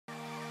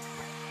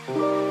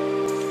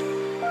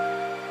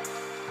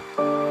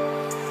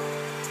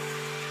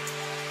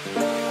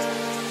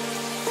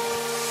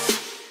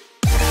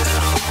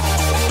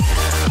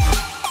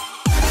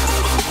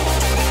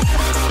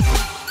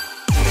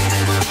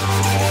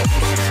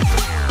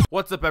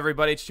What's up,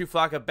 everybody? It's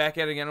Flocka back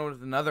at it again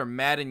with another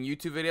Madden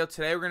YouTube video.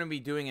 Today we're going to be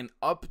doing an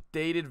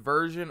updated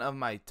version of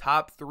my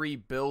top 3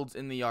 builds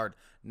in the yard.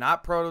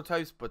 Not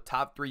prototypes, but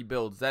top 3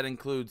 builds. That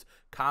includes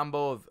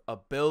combo of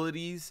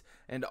abilities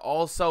and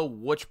also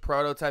which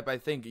prototype I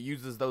think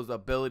uses those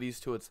abilities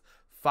to its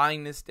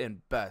finest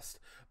and best.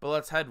 But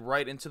let's head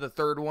right into the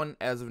third one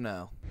as of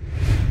now.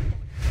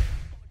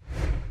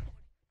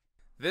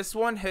 This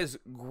one has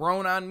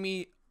grown on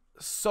me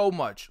so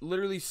much,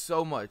 literally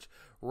so much.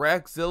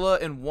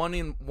 Rackzilla and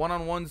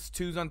one-on-ones,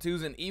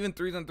 2s-on-2s, and even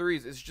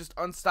 3s-on-3s is just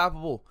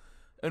unstoppable.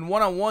 And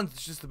one-on-ones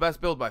is just the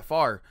best build by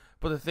far.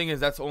 But the thing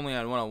is, that's only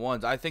on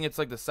one-on-ones. I think it's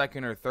like the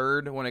second or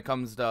third when it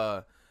comes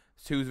to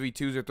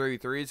 2s-v-2s or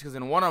 3v3s. Because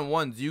in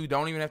one-on-ones, you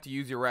don't even have to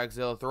use your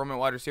Rackzilla. Throw him at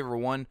wide receiver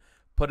 1.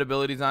 Put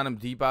abilities on him,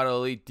 deep out of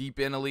elite, deep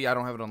in elite. I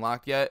don't have it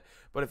unlocked yet.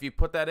 But if you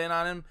put that in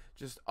on him,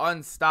 just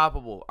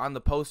unstoppable. On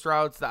the post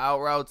routes, the out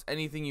routes,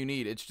 anything you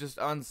need. It's just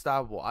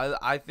unstoppable.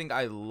 I think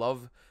I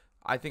love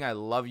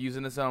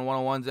using this on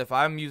one-on-ones. If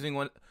I'm doing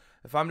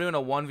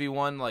a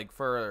 1v1 like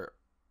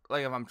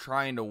if I'm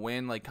trying to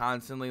win like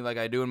constantly like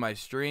I do in my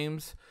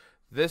streams,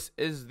 this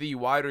is the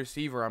wide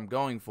receiver I'm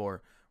going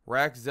for.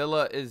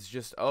 Rackzilla is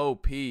just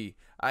OP.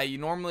 I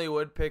normally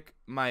would pick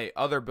my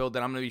other build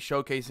that I'm going to be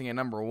showcasing at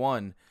number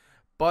 1.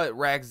 But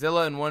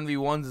Rackzilla in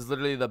 1v1s is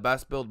literally the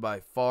best build by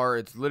far.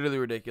 It's literally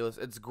ridiculous.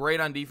 It's great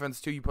on defense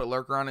too. You put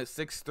Lurker on it,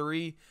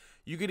 6'3".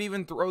 You could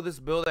even throw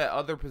this build at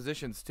other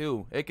positions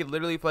too. It could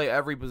literally play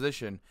every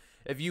position.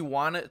 If you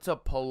want it to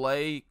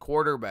play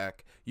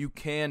quarterback, you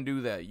can do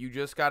that. You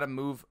just got to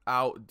move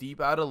out deep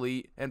out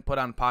elite and put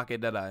on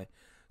pocket Deadeye.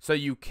 So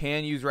you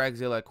can use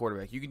Rackzilla at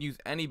quarterback. You can use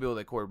any build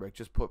at quarterback.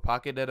 Just put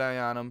pocket Deadeye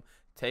on him.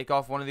 Take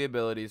off one of the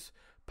abilities.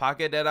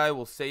 Pocket Deadeye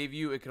will save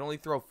you. It can only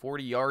throw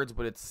 40 yards,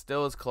 but it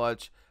still is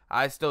clutch.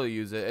 I still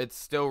use it. It's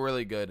still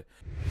really good.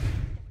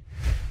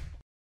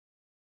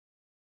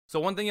 So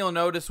one thing you'll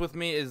notice with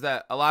me is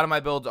that a lot of my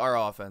builds are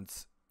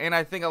offense. And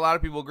I think a lot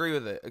of people agree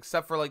with it,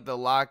 except for like the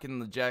lock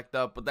and the jacked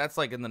up. But that's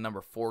like in the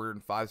number 4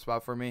 and 5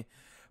 spot for me.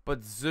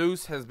 But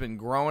Zeus has been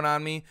growing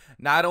on me.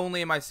 Not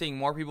only am I seeing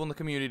more people in the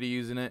community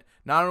using it,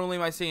 not only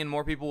am I seeing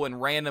more people in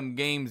random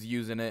games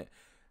using it,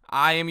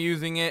 I am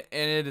using it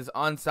and it is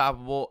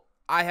unstoppable.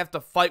 I have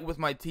to fight with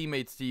my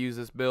teammates to use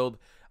this build.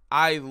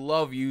 I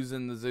love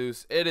using the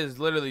Zeus. It is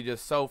literally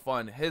just so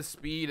fun. His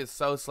speed is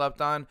so slept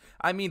on.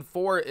 I mean,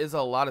 4 is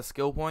a lot of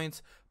skill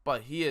points,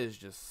 but he is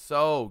just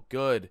so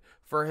good.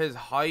 For his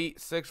height,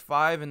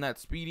 6'5", and that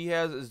speed he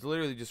has is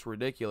literally just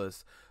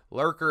ridiculous.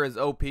 Lurker is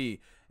OP,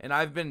 and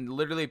I've been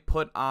literally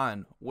put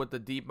on with the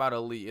deep out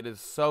elite. It is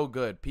so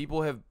good.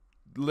 People have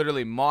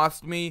literally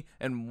mossed me,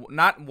 and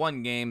not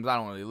won games. I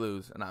don't really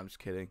lose, and I'm just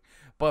kidding.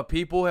 But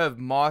people have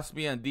mossed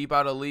me on deep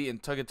out elite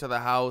and took it to the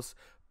house,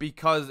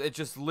 because it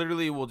just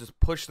literally will just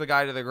push the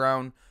guy to the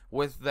ground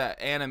with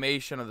the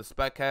animation of the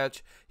spec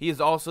catch. He is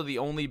also the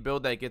only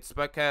build that gets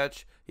spec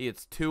catch. He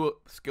gets 2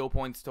 skill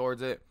points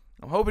towards it.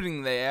 I'm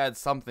hoping they add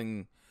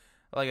something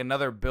like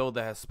another build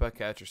that has spec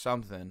catch or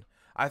something.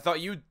 I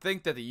thought you'd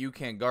think that the You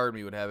Can't Guard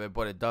Me would have it,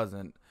 but it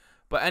doesn't.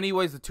 But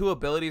anyways, the 2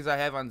 abilities I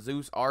have on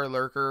Zeus are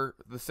Lurker.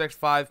 The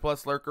 6'5"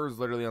 plus Lurker is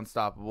literally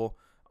unstoppable.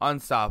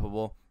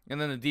 Unstoppable.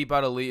 And then the deep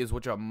out elite is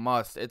which a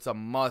must. It's a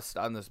must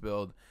on this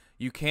build.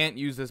 You can't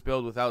use this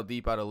build without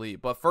deep out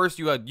elite. But first,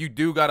 you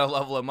do got to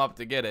level him up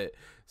to get it.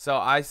 So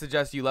I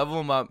suggest you level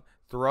him up,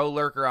 throw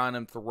Lurker on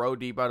him, throw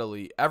deep out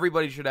elite.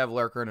 Everybody should have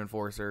Lurker and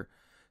Enforcer.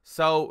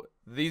 So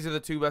these are the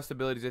 2 best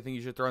abilities I think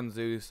you should throw on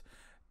Zeus.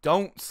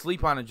 Don't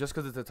sleep on it just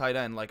because it's a tight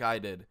end like I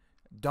did.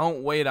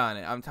 Don't wait on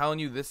it. I'm telling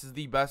you, this is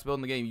the best build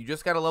in the game. You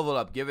just got to level it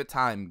up. Give it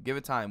time. Give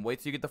it time. Wait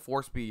till you get the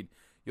 4 speed.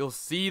 You'll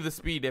see the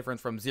speed difference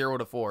from 0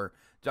 to 4.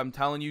 I'm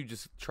telling you,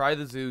 just try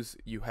the Zeus.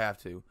 You have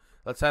to.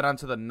 Let's head on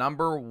to the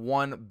number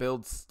 1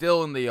 build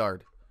still in the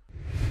yard.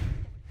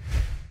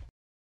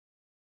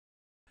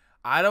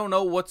 I don't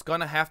know what's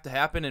going to have to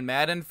happen in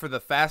Madden for the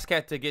Fast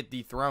Cat to get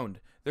dethroned.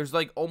 There's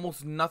like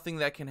almost nothing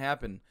that can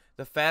happen.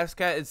 The Fast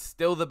Cat is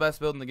still the best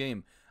build in the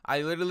game.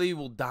 I literally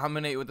will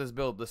dominate with this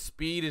build. The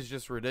speed is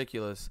just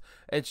ridiculous.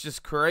 It's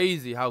just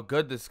crazy how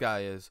good this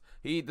guy is.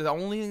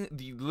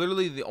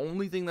 Literally the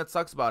only thing that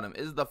sucks about him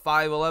is the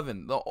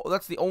 5'11".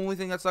 That's the only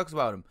thing that sucks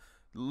about him.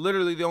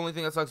 Literally the only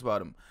thing that sucks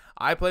about him.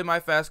 I play my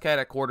Fast Cat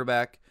at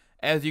quarterback.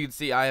 As you can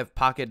see, I have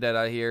Pocket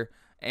Deadeye here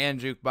and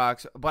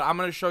Jukebox. But I'm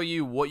going to show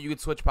you what you could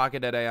switch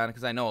Pocket Deadeye on,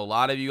 because I know a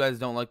lot of you guys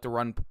don't like to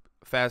run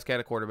Fast Cat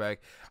at quarterback.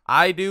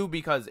 I do,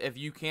 because if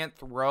you can't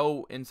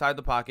throw inside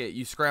the pocket,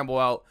 you scramble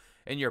out,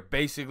 and you're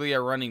basically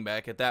a running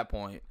back at that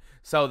point.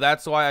 So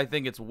that's why I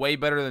think it's way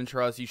better than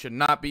Truss. You should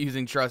not be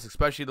using Truss,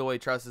 especially the way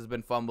Truss has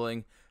been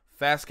fumbling.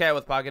 Fast Cat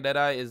with Pocket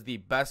Deadeye is the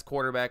best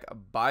quarterback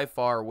by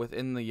far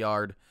within the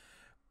yard.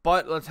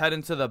 But let's head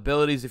into the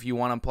abilities if you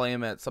want to play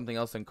him at something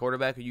else than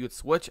quarterback. You could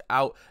switch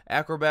out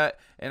Acrobat,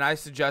 and I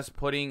suggest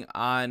putting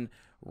on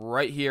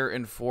right here,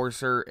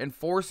 Enforcer.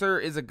 Enforcer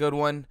is a good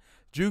one.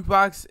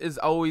 Jukebox is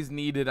always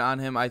needed on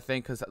him, I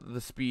think, because of the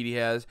speed he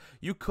has.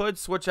 You could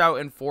switch out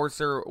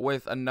Enforcer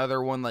with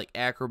another one like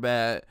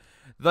Acrobat.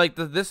 Like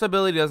this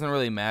ability doesn't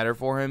really matter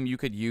for him. You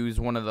could use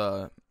one of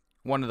the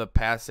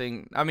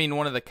passing. I mean,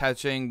 one of the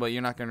catching, but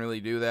you're not gonna really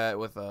do that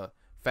with a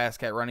fast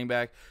cat running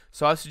back.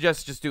 So I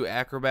suggest just do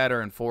Acrobat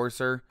or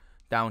Enforcer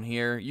down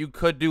here. You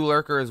could do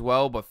Lurker as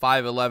well, but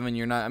 5'11",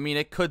 you're not. I mean,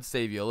 it could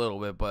save you a little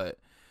bit, but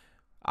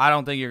I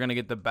don't think you're gonna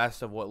get the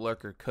best of what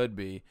Lurker could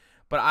be.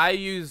 But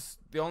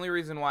the only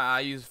reason why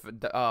I use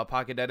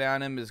Pocket Dead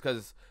on him is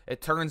because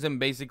it turns him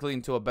basically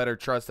into a better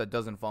Trust that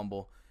doesn't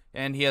fumble.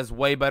 And he has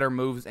way better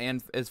moves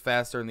and is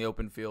faster in the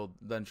open field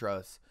than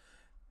Trust.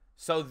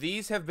 So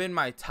these have been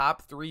my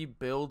top 3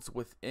 builds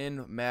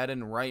within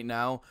Madden right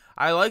now.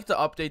 I like to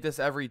update this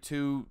every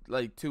 2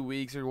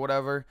 weeks or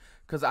whatever,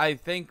 because I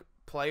think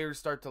players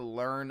start to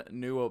learn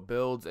new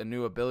builds and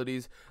new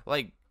abilities.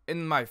 Like,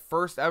 in my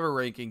first ever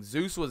ranking,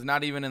 Zeus was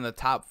not even in the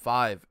top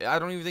 5. I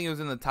don't even think it was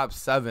in the top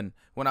 7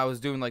 when I was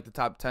doing like the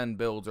top 10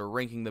 builds or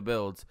ranking the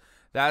builds.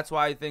 That's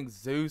why I think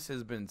Zeus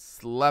has been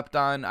slept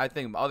on. I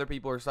think other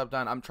people are slept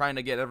on. I'm trying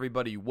to get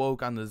everybody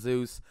woke on the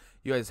Zeus.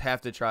 You guys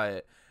have to try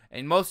it.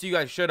 And most of you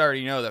guys should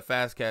already know that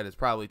Fast Cat is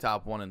probably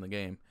top 1 in the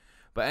game.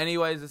 But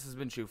anyways, this has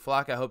been Shoot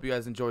Flock. I hope you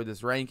guys enjoyed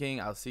this ranking.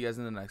 I'll see you guys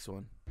in the next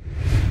one.